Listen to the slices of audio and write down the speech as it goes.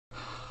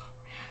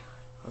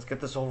Let's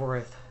get this over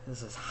with.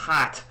 This is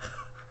hot.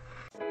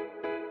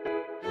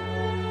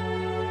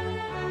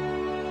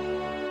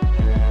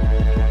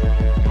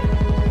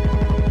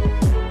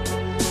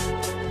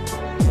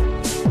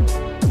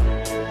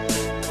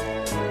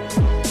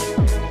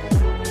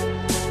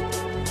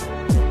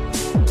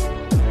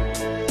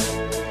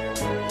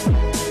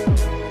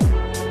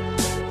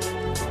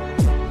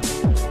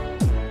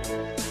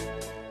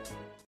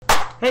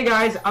 Hey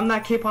guys, I'm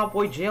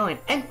ThatKpopBoyJaylen,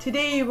 and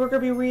today we're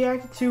gonna be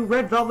reacting to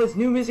Red Velvet's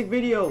new music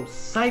video,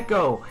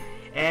 Psycho.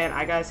 And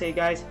I gotta say,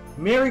 guys,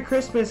 Merry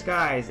Christmas,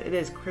 guys! It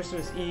is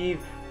Christmas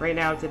Eve right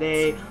now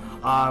today,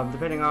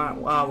 depending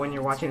on when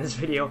you're watching this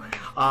video.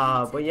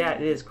 But yeah,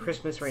 it is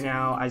Christmas right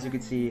now. As you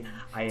can see,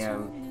 I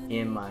am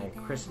in my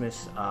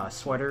Christmas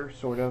sweater,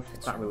 sort of.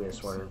 It's not really a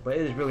sweater, but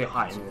it is really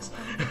hot in this.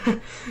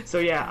 So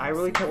yeah, I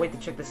really can't wait to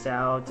check this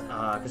out,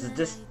 because it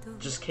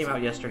just came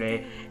out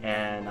yesterday,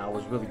 and I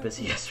was really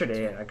busy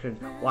yesterday, and I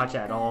couldn't watch it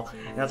at all.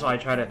 And that's why I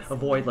try to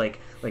avoid like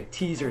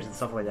teasers and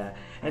stuff like that.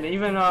 And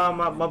even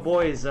my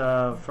boys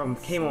from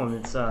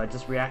K-Moments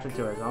just reacted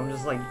to it. So I'm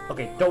just like,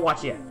 okay, don't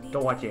watch it yet.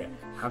 Don't watch it yet.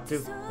 Have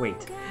to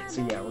wait.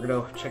 So yeah, we're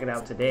gonna check it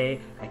out today.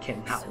 I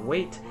cannot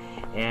wait.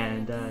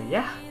 And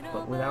yeah,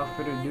 but without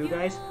further ado,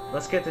 guys,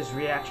 let's get this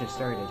reaction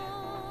started.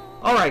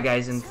 Alright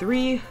guys, in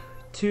 3,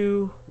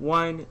 2,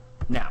 1,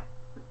 now.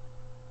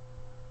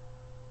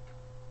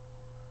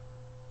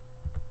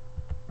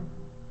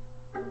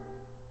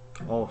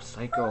 Oh,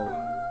 Psycho.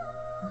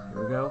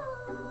 Here we go.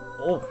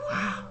 Oh,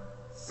 wow.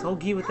 So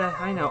geek with that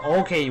high note.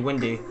 Okay,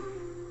 Wendy.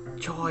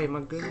 Joy,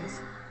 my goodness.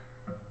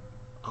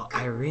 Oh,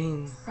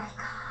 Irene.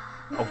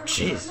 Oh,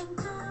 jeez.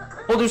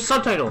 Oh, there's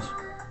subtitles.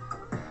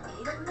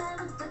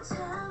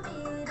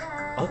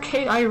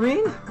 Okay,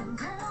 Irene.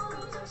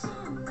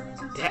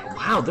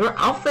 Wow, their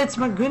outfits,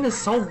 my goodness,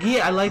 so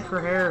geek. I like her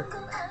hair.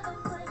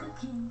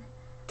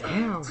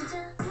 Damn.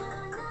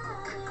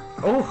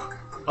 Oh,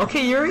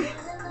 okay, Yuri.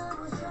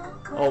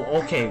 Oh,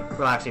 okay,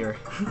 relax, Yuri.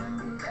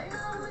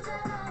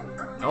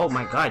 Oh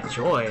my God,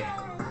 Joy.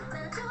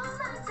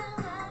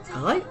 I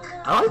like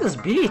this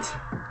beat.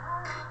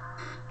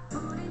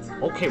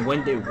 Okay,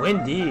 Wendy.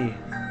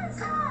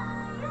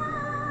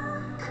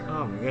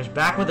 Oh my gosh,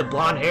 back with the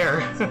blonde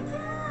hair.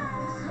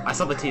 I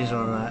saw the teaser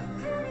on that.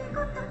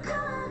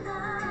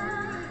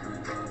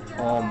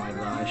 Oh my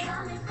gosh.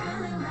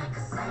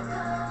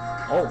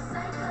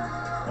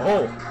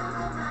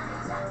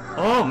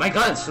 Oh my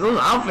God, it's those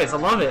outfits, I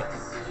love it.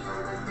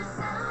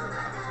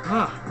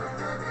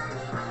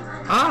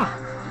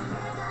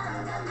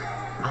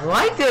 I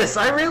like this.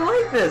 I really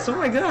like this. Oh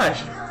my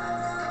gosh.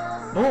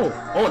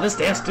 Oh, this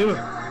dance too.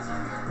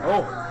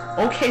 Oh,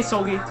 okay,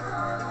 Sogi.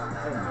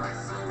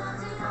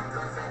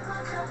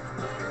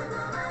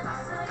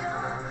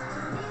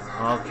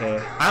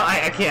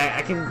 Okay,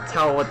 I can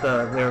tell what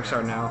the lyrics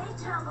are now.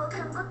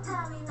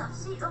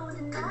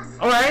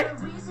 All right.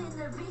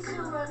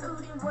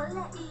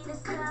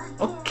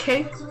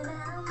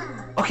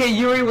 Okay,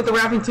 Yuri with the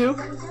rapping too.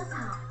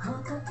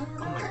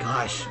 Oh my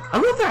gosh, I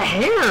love their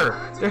hair.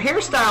 Their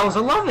hairstyles, I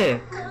love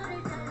it.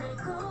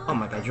 Oh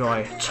my God,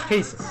 Joy.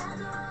 Jesus.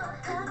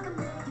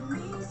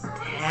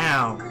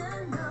 Damn.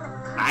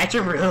 I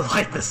actually really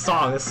like this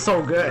song. It's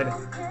so good.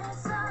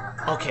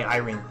 Okay,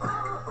 Irene.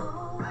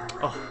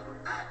 Oh.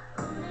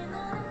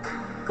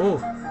 Oh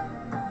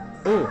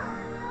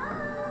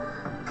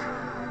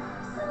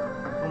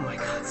my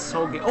God,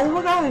 so good. Oh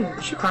my God,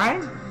 is she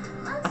crying?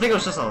 I think it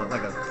was just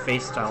like a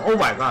face style. Oh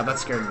my God, that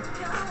scared me.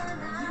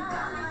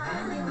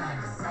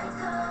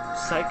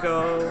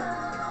 Psycho.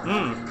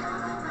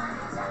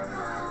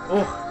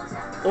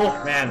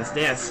 Oh man, this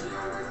dance.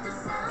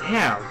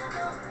 Damn.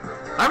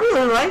 I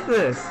really like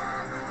this.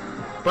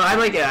 But I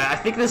like it. I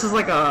think this is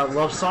like a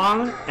love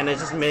song, and it's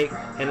just like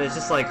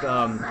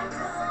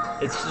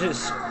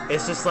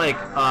it's just like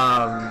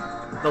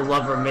the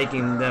lover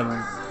making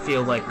them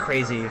feel like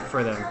crazy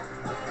for them.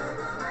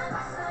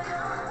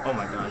 Oh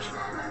my gosh.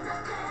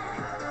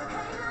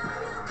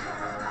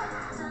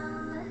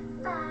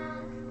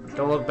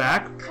 Don't look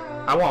back?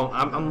 I won't.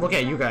 I'm looking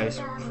at you guys.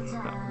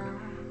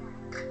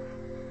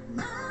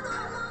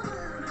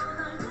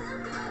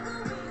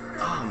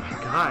 Oh my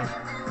God.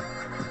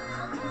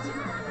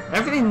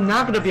 Everything's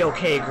not gonna be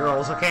okay,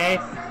 girls, okay?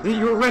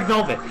 You're Red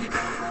Velvet.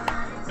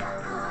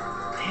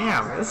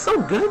 Damn, it's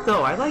so good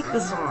though. I like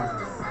this song.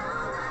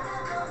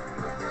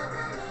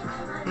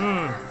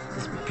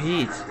 This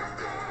beat.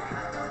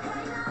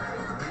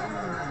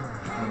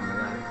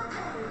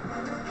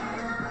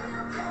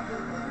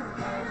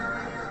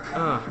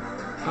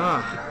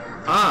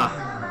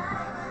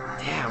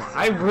 Damn,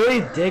 I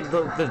really dig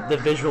the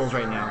visuals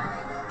right now.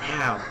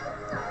 Damn.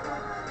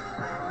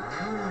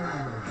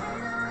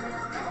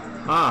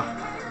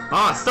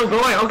 It's still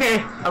going.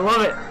 Okay, I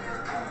love it.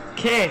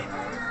 Okay.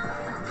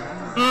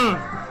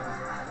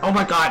 Oh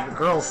my God,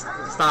 girls,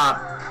 stop.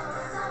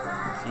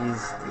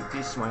 Jeez,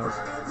 these smiles.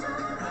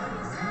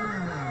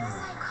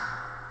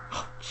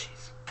 Oh,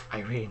 jeez,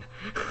 Irene.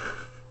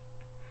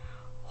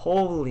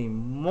 Holy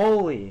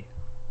moly.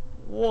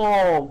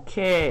 Whoa,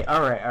 okay.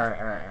 Alright.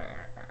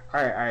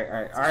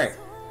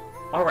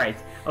 Alright,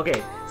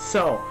 okay,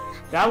 so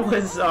that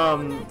was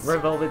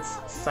Red Velvet's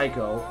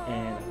Psycho,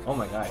 and oh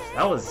my gosh,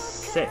 that was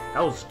sick.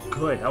 That was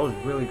good. That was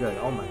really good.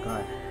 Oh my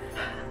god.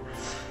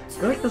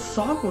 Like, the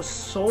song was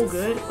so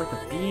good, like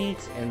the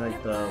beats and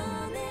like the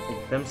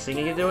like them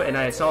singing into it, and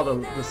I saw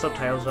the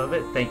subtitles of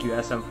it. Thank you,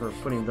 SM, for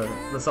putting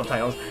the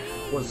subtitles.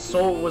 Was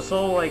so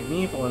like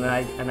meaningful, and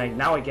I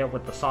now I get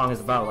what the song is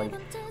about. Like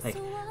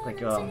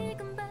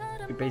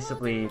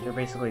basically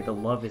they're the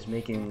love is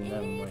making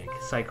them like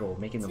psycho,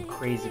 making them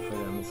crazy for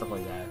them and stuff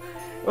like that.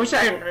 Which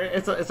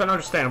it's an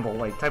understandable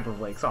like type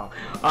of like song.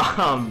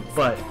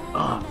 But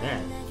oh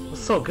man, it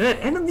was so good,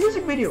 and the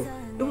music video,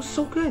 it was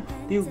so good.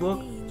 They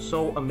look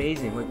so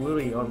amazing, like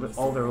literally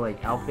all their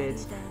like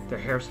outfits, their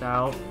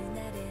hairstyle,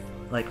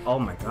 like oh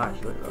my gosh,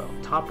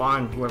 top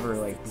on whoever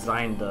like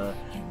designed the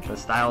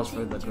styles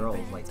for the girls,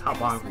 like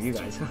top on for you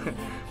guys.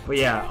 But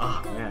yeah,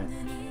 oh man,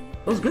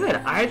 it was good.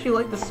 I actually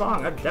like the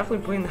song. I'm definitely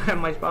putting that on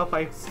my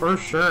Spotify for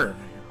sure.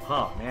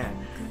 Oh man,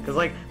 because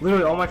like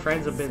literally all my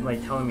friends have been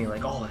like telling me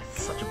like, oh,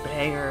 it's such a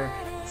banger,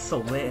 it's so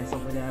lit and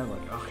stuff like that. I'm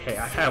like, okay,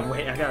 I gotta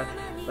wait, I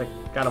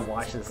gotta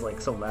watch this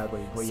like so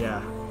badly. But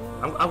yeah,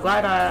 I'm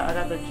glad I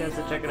got the chance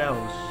to check it out.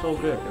 It was so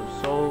good. It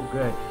was so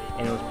good,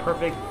 and it was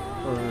perfect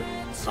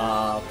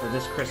for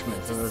this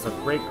Christmas. And it was a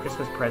great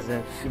Christmas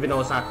present, even though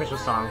it's not a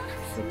Christmas song.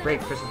 It's a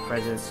great Christmas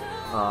present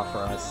for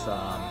us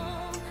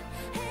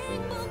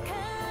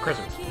for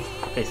Christmas,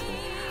 basically.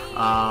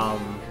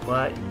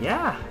 But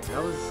yeah,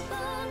 that was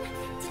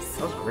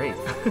great.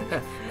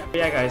 But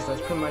yeah, guys,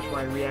 that's pretty much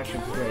my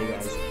reaction today,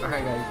 guys. All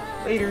right, guys,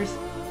 laters.